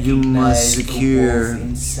recognize secure, the wolf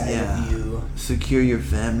inside of you. Secure your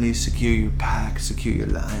family, secure your pack, secure your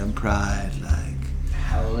lion pride, like.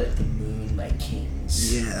 Howl at the moon like kings.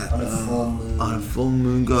 nights. Yeah. On a full moon. On a full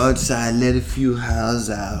moon, go outside, let a few howls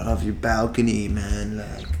out off your balcony, man.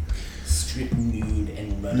 Like, strip nude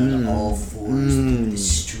and run on all fours through the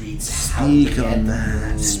streets. Speak on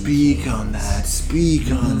that. Speak on that. Speak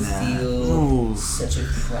on that. Feel such a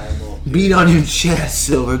primal. Beat on your chest,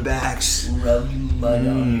 silverbacks. Rub mud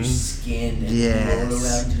on your skin and roll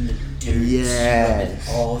around in the dirt. Yes.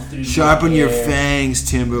 All through Sharpen your your fangs,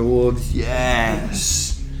 Timberwolves.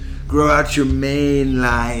 Yes. Grow out your mane,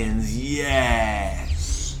 lions.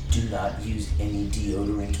 Yes. Do not use any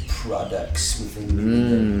deodorant products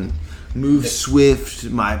within the Move swift,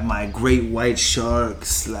 my great white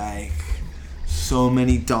sharks. Like, so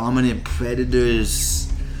many dominant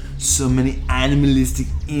predators. So many animalistic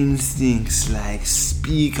instincts. Like,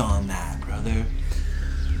 speak on that, brother.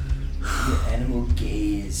 Your animal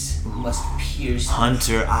gaze must pierce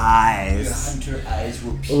hunter eyes. Your hunter eyes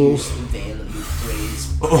will pierce the veil of your prey's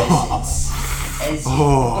presence.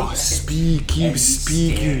 Speak, keep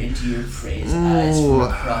speaking. Stare into your prey's eyes from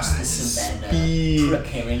across the savannah,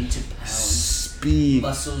 preparing to pounce. Speak.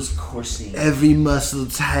 Muscles coursing. Every muscle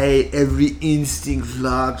tight, every instinct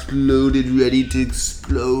locked, loaded, ready to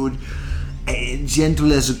explode.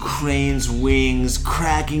 Gentle as a crane's wings,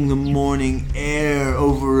 cracking the morning air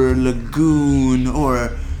over a lagoon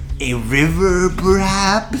or a river,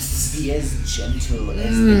 perhaps. Be as gentle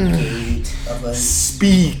as the gate of a.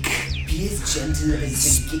 Speak. Be as gentle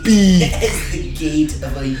as the gate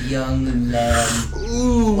of a young lamb.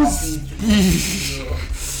 Walking through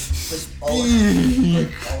the field, but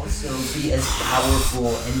also be as powerful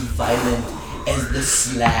and violent as the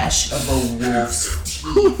slash of a wolf's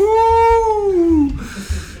teeth.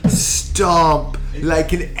 Stomp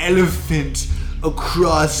like an elephant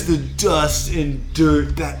across the dust and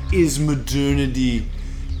dirt that is modernity,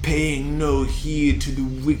 paying no heed to the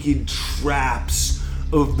wicked traps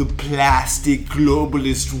of the plastic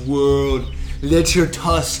globalist world. Let your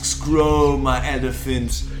tusks grow, my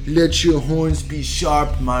elephants. Let your horns be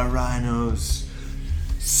sharp, my rhinos.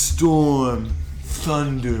 Storm,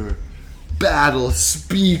 thunder, battle,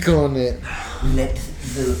 speak on it. Let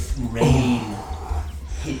the rain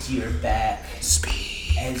hit your back.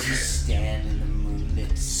 Speak. As you stand in the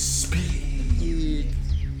moonlit. Speak.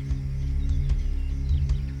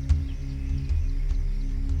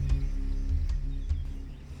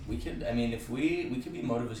 We could, I mean, if we could be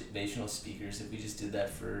motivational speakers if we just did that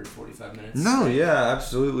for 45 minutes. No, yeah,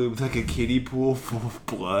 absolutely. With like a kiddie pool full of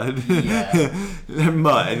blood. Yeah.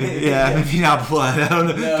 Mud. Yeah, maybe not blood. I don't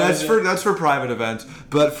know. No, that's for private events.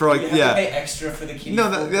 But for like, you have to pay extra for the kiddie pool.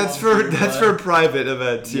 No, that's for private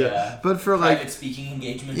events. Yeah. But for private like speaking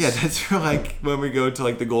engagements. Yeah, that's for like when we go to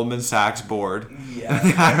like the Goldman Sachs board. Yeah.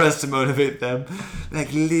 They hire us to motivate them.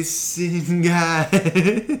 Like, listen, guys.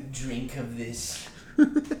 Drink of this.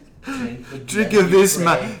 Drink of this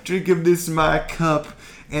my cup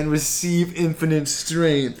and receive infinite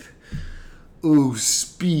strength. Ooh,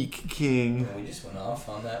 speak, King. Yeah, we just went off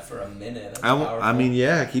on that for a minute. I mean,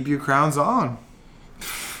 yeah, keep your crowns on.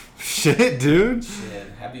 Shit, dude. Shit,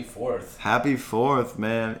 happy 4th. Happy 4th,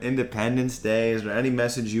 man. Independence Day. Is there any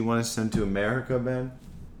message you want to send to America, Ben?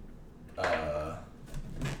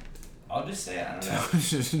 I'll just say, I don't know.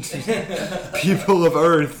 People of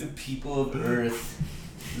Earth. The people of Earth.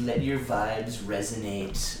 Let your vibes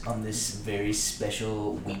resonate on this very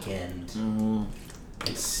special weekend. Mm-hmm.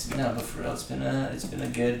 But for real, it's been a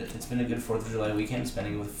good 4th of July weekend.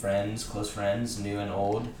 Spending it with friends, close friends, new and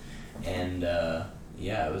old, and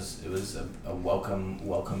it was a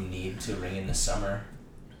welcome need to ring in the summer.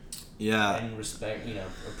 Yeah. And respect,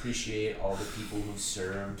 appreciate all the people who've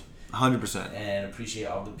served. 100%. And appreciate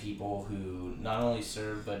all the people who not only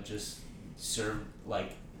served but just served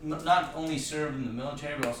not only served in the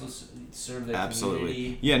military, but also served their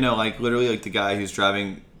community. Yeah, no, like literally, like the guys who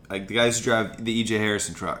drive the E.J.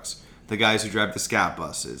 Harrison trucks, the guys who drive the scat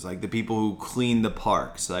buses, like the people who clean the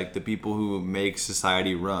parks, like the people who make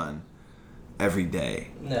society run every day.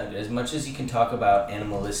 No, as much as you can talk about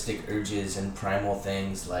animalistic urges and primal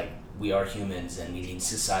things, like we are humans and we need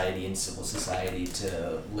society and civil society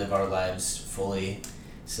to live our lives fully.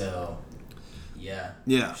 So. Yeah.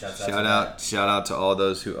 Shout out to all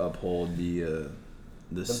those who uphold the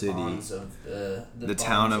city, bonds of the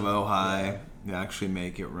town of Ojai. They actually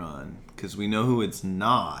make it run, because we know who it's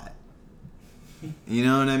not. You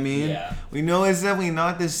know what I mean? Yeah. We know it's definitely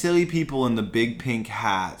not the silly people in the big pink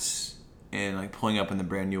hats and like pulling up in the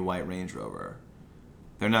brand new white Range Rover.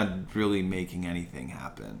 They're not really making anything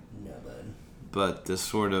happen. No, bud. But the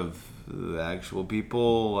sort of the actual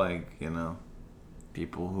people, like,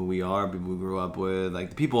 people who we are, people we grew up with,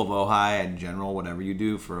 like the people of Ojai in general, whatever you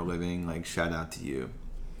do for a living, like shout out to you.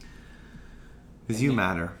 Because you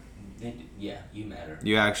matter. Yeah, you matter.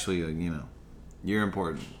 You actually, you're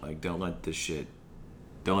important. Like, don't let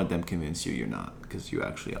them convince you you're not, because you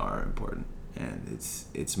actually are important. And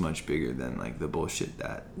it's much bigger than, like, the bullshit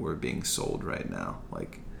that we're being sold right now.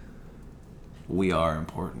 Like, we are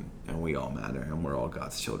important, and we all matter, and we're all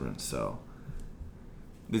God's children. So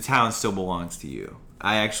the town still belongs to you.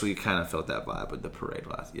 I actually kind of felt that vibe with the parade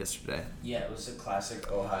yesterday. Yeah, it was a classic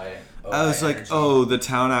Ojai I was like, energy. oh, the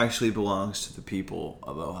town actually belongs to the people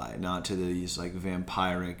of Ojai, not to these, like,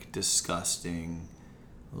 vampiric, disgusting,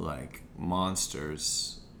 like,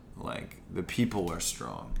 monsters. Like, the people are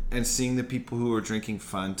strong. And seeing the people who are drinking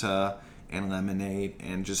Fanta and lemonade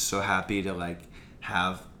and just so happy to, like,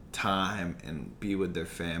 have time and be with their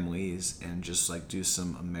families and just, like, do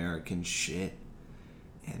some American shit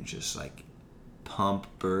and just, like, pump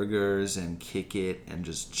burgers and kick it and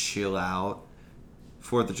just chill out.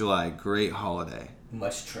 4th of July, great holiday.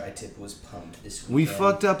 Much tri-tip was pumped this weekend. We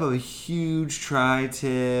fucked up a huge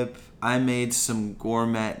tri-tip. I made some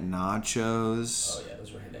gourmet nachos. Oh yeah,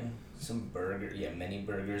 those were hitting. Some many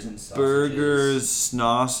burgers and sausages. Burgers,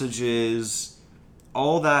 sausages.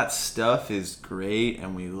 All that stuff is great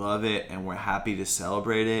and we love it and we're happy to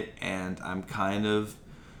celebrate it. And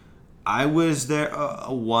I was there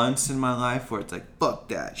once in my life where it's like, fuck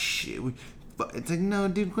that shit. It's like, no,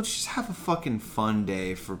 dude, let's just have a fucking fun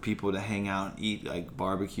day for people to hang out and eat, like,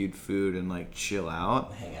 barbecued food and, like, chill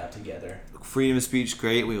out. Hang out together. Freedom of speech,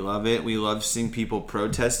 great. We love it. We love seeing people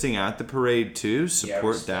protesting at the parade, too.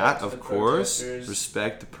 Support that, of course.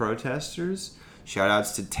 Respect the protesters.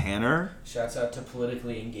 Shout-outs to Tanner. Shouts out to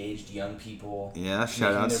politically engaged young people. Yeah,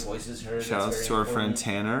 shout-outs. Making their voices heard. Shout-outs to our friend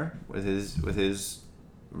Tanner with his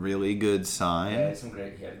really good sign. Yeah,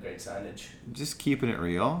 he had great signage. Just keeping it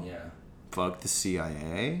real. Yeah. Fuck the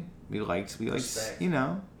CIA. We liked, Respect.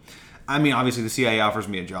 I mean, obviously the CIA offers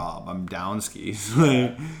me a job. I'm down skis.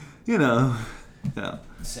 Like, yeah.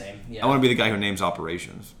 Same, yeah. I want to be the guy who names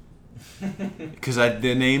operations. Because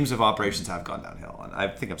the names of operations have gone downhill. And I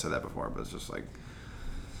think I've said that before, but it's just like...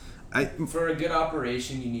 For a good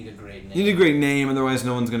operation, you need a great name. You need a great name, otherwise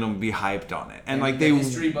no one's going to be hyped on it. And like the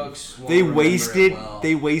history books won't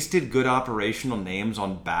they wasted good operational names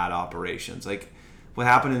on bad operations. Like what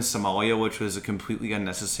happened in Somalia, which was a completely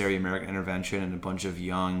unnecessary American intervention, and a bunch of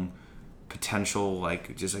young, potential,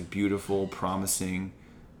 like just like beautiful, promising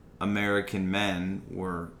American men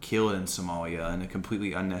were killed in Somalia in a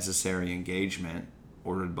completely unnecessary engagement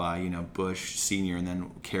ordered by, Bush Sr. and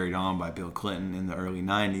then carried on by Bill Clinton in the early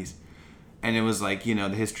 90s. And it was like, the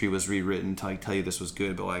history was rewritten to like tell you this was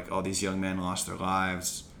good, but like all these young men lost their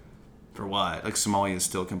lives for what? Like Somalia is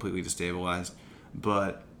still completely destabilized.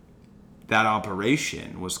 But that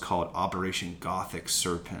operation was called Operation Gothic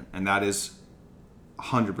Serpent, and that is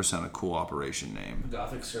 100% a cool operation name.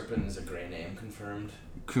 Gothic Serpent is a great name, confirmed.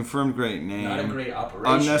 Confirmed great name. Not a great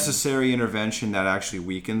operation. Unnecessary intervention that actually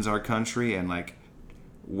weakens our country and like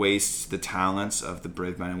wastes the talents of the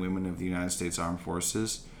brave men and women of the United States Armed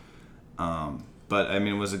Forces. But I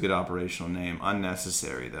mean, it was a good operational name.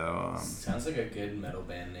 Unnecessary though. Sounds like a good metal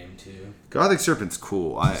band name too. Gothic Serpent's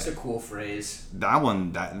cool. It's just a cool phrase. That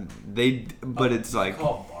one, it's like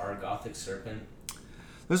call bar Gothic Serpent.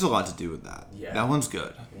 There's a lot to do with that. Yeah. That one's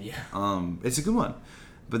good. Yeah. It's a good one.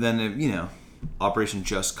 But then Operation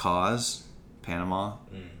Just Cause, Panama,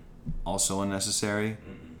 also unnecessary.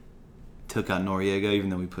 Took out Noriega, even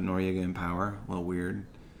though we put Noriega in power. A little weird.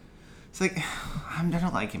 It's like, I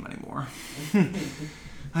don't like him anymore.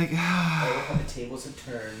 Like, how the tables have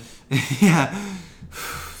turned. Yeah.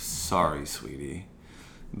 Sorry, sweetie.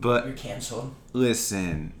 But you're canceled.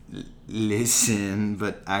 Listen,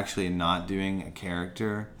 but actually not doing a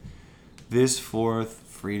character. This 4th,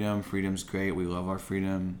 freedom's great. We love our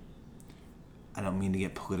freedom. I don't mean to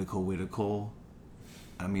get political.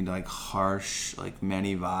 I don't mean to like harsh, like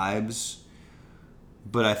many vibes.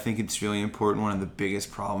 But I think it's really important. One of the biggest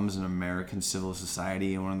problems in American civil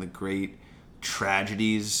society and one of the great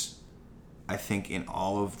tragedies, I think, in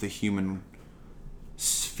all of the human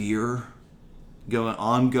sphere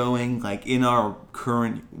ongoing, like in our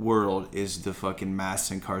current world, is the fucking mass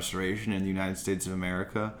incarceration in the United States of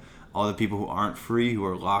America. All the people who aren't free, who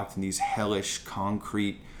are locked in these hellish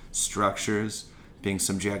concrete structures, being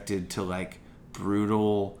subjected to like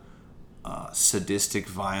brutal sadistic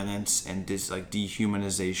violence and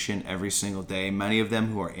dehumanization every single day. Many of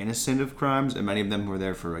them who are innocent of crimes, and many of them who are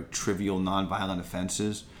there for like trivial non-violent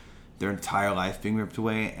offenses. Their entire life being ripped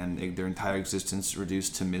away and their entire existence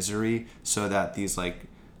reduced to misery, so that these like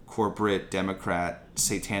corporate Democrat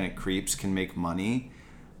satanic creeps can make money.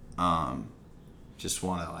 Just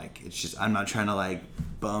want to like, it's just, I'm not trying to like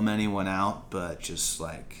bum anyone out, but just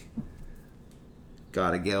like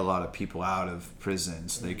got to get a lot of people out of prison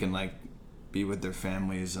so they can like be with their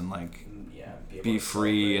families and like be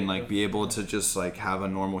free and like be able to just like have a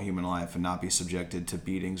normal human life and not be subjected to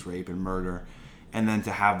beatings, rape, and murder. And then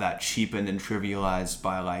to have that cheapened and trivialized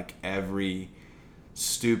by like every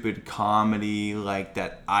stupid comedy like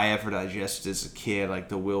that I ever digested as a kid, like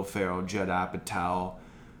the Will Ferrell, Judd Apatow,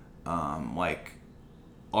 like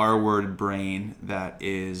R-word brain that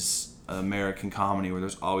is American comedy where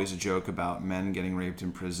there's always a joke about men getting raped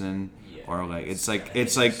in prison, or like it's like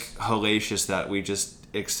hellacious that we just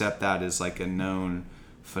accept that as like a known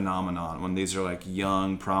phenomenon when these are like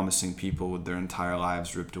young, promising people with their entire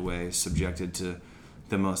lives ripped away, subjected to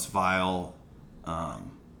the most vile,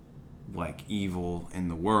 like evil in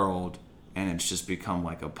the world, and it's just become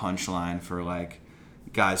like a punchline for like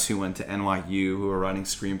guys who went to NYU who are writing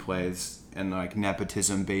screenplays and like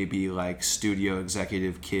nepotism baby like studio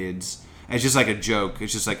executive kids. And it's just like a joke.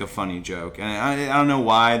 It's just like a funny joke, and I don't know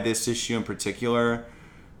why this issue in particular.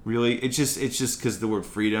 Really, it's just because the word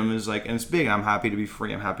freedom is like, and it's big. I'm happy to be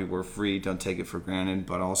free. I'm happy we're free. Don't take it for granted.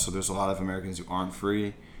 But also, there's a lot of Americans who aren't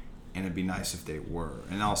free, and it'd be nice if they were.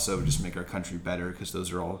 And also, just make our country better because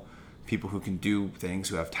those are all people who can do things,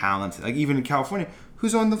 who have talent. Like even in California,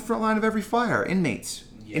 who's on the front line of every fire? Inmates,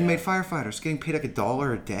 inmate firefighters, getting paid like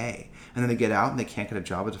 $1 a day, and then they get out and they can't get a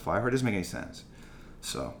job as a firefighter. It doesn't make any sense.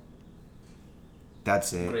 So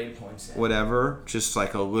that's it. Great point, Sam. Whatever, just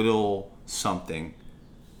like a little something.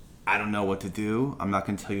 I don't know what to do. I'm not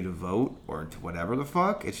going to tell you to vote or to whatever the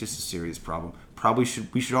fuck. It's just a serious problem. We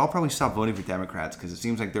should all probably stop voting for Democrats because it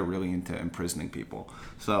seems like they're really into imprisoning people.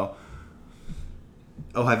 So,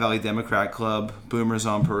 Ojai Valley Democrat Club, Boomers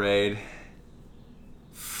on Parade.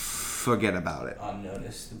 Forget about it. On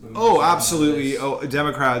notice. The Boomers oh, absolutely. Oh,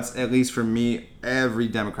 Democrats, at least for me, every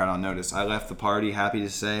Democrat on notice. I left the party, happy to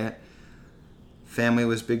say it. Family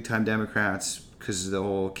was big-time Democrats because of the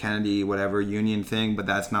whole Kennedy whatever union thing, but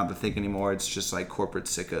that's not the thing anymore. It's just like corporate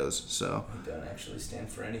sickos. So who don't actually stand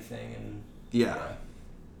for anything. And yeah.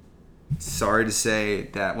 Sorry to say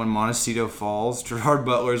that when Montecito falls, Gerard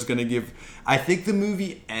Butler is going to give... I think the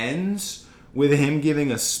movie ends with him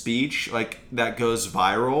giving a speech like that goes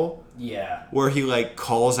viral. Yeah. Where he like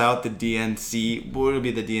calls out the DNC, what would be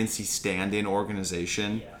the DNC stand-in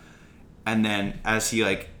organization. Yeah. And then as he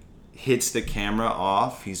like hits the camera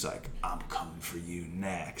off, he's like, I'm coming for you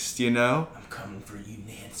next, you know? I'm coming for you,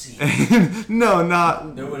 Nancy. No,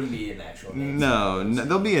 not... There wouldn't be an actual Nancy. No,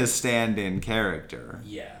 there'll be a stand-in character.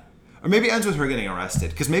 Yeah. Or maybe it ends with her getting arrested,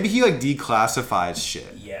 because maybe he like declassifies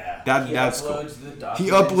shit. Yeah. That's cool. The he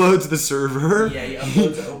uploads the server. Yeah, he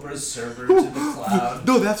uploads Oprah's server to the cloud.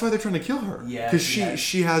 No, that's why they're trying to kill her. Yeah. Because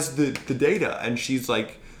she has the data, and she's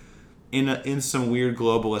like in some weird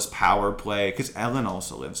globalist power play, because Ellen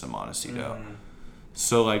also lives in Montecito. Mm.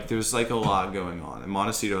 So like there's like a lot going on, and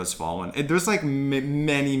Montecito has fallen. And there's like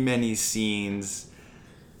many scenes.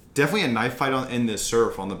 Definitely a knife fight in the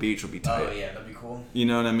surf on the beach would be tight. Oh yeah, that'd be cool. You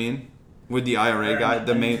know what I mean? With the IRA guy,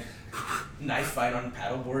 the main knife fight on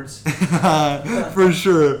paddleboards. For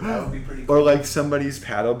sure. That would be pretty cool. Or like somebody's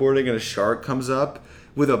paddleboarding and a shark comes up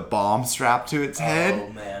with a bomb strapped to its head.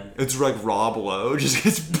 Oh man. It's like Rob Lowe just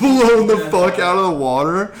gets blown the fuck out of the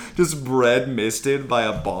water, just bread misted by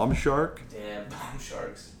a bomb shark. Damn, bomb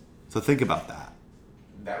sharks. So think about that.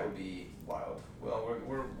 That would be wild. Well,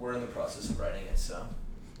 we're in the process of writing it, so.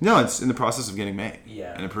 No, it's in the process of getting made.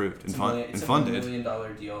 Yeah. And approved and funded. It's a $1 million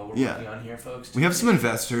deal we're working on here, folks. We have some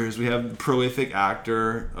investors. We have prolific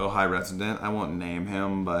actor, Ojai resident. I won't name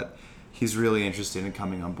him, but he's really interested in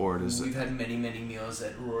coming on board. We've had many meals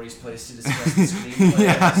at Rory's place to discuss the screenplay.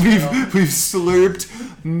 Yeah, we've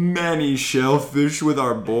slurped many shellfish with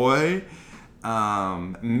our boy.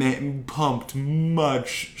 Pumped much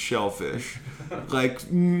shellfish. Like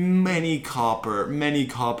many copper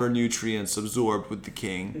nutrients absorbed with the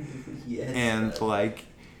king. Yes. And like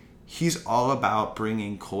he's all about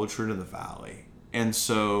bringing culture to the valley. And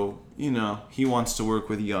so, you know, he wants to work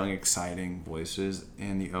with young, exciting voices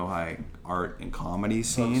in the Ojai art and comedy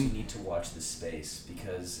scene. Folks, you need to watch this space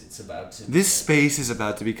because it's about to... This space is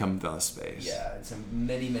about to become the space. Yeah, it's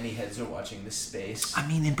many heads are watching this space. I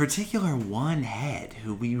mean, in particular, one head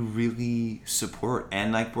who we really support.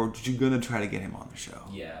 And, like, we're going to try to get him on the show.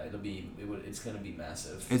 Yeah, it's going to be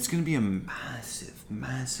massive. It's going to be a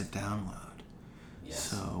massive download. Yes.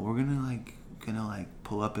 So, we're going to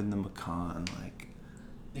pull up in the Macan, like...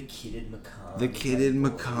 The kidded Macan. The kidded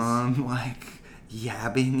Macan, like,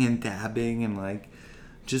 yabbing and dabbing and, like,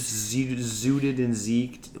 just zooted and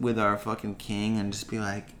zeeked with our fucking king and just be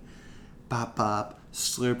like, bop,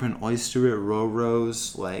 slurp an oyster at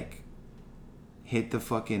Roro's, like, hit the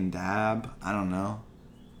fucking dab. I don't know.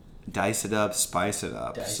 Dice it up, spice it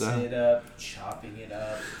up. Dicing it up, chopping it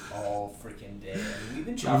up all freaking day. I mean, we've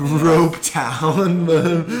been chopping Rope Town,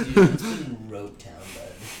 bud. It's been Rope Town,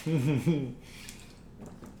 bud.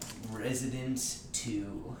 Residence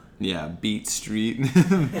 2. Yeah, Beat Street.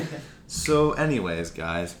 So, anyways,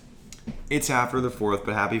 guys, it's after the 4th,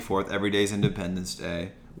 but happy 4th. Every day's Independence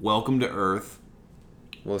Day. Welcome to Earth.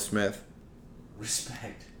 Will Smith.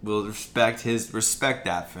 Respect. We'll respect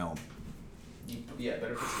that film. Yeah,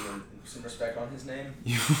 better put some respect on his name.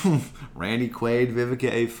 Randy Quaid,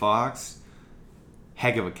 Vivica A. Fox.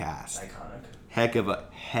 Heck of a cast. Iconic. Heck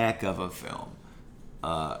of a film.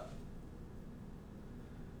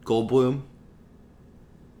 Goldblum.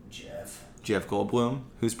 Jeff Goldblum,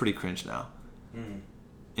 who's pretty cringe now.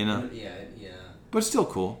 You know? Yeah. But still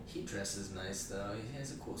cool. He dresses nice though. He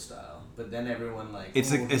has a cool style. But then everyone like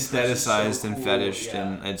it's like aestheticized so and cool. Fetished,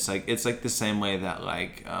 yeah. and it's like the same way that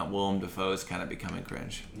like Willem Dafoe is kind of becoming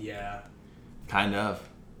cringe. Yeah. Kind of.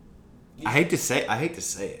 I hate to say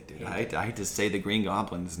it, dude. I hate to say the Green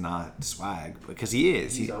Goblin is not swag, because he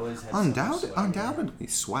is. He's always had undoubtedly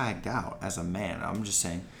swagged out as a man. I'm just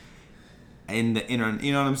saying. In the inner,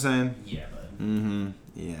 you know what I'm saying? Yeah, bud. Mm-hmm.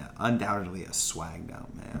 Yeah, undoubtedly a swagged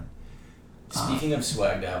out man. Speaking of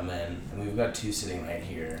swagged out men, and we've got two sitting right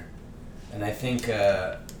here, and I think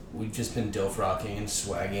we've just been dilf rocking and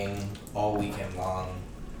swagging all weekend long.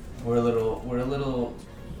 We're a little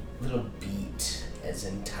beat, as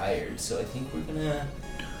in tired. So I think we're gonna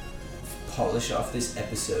polish off this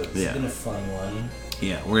episode. It's been a fun one.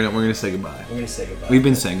 Yeah, we're gonna say goodbye. We're gonna say goodbye. We've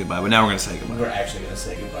been saying goodbye, but now we're gonna say goodbye. We're actually gonna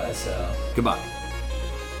say goodbye. So goodbye.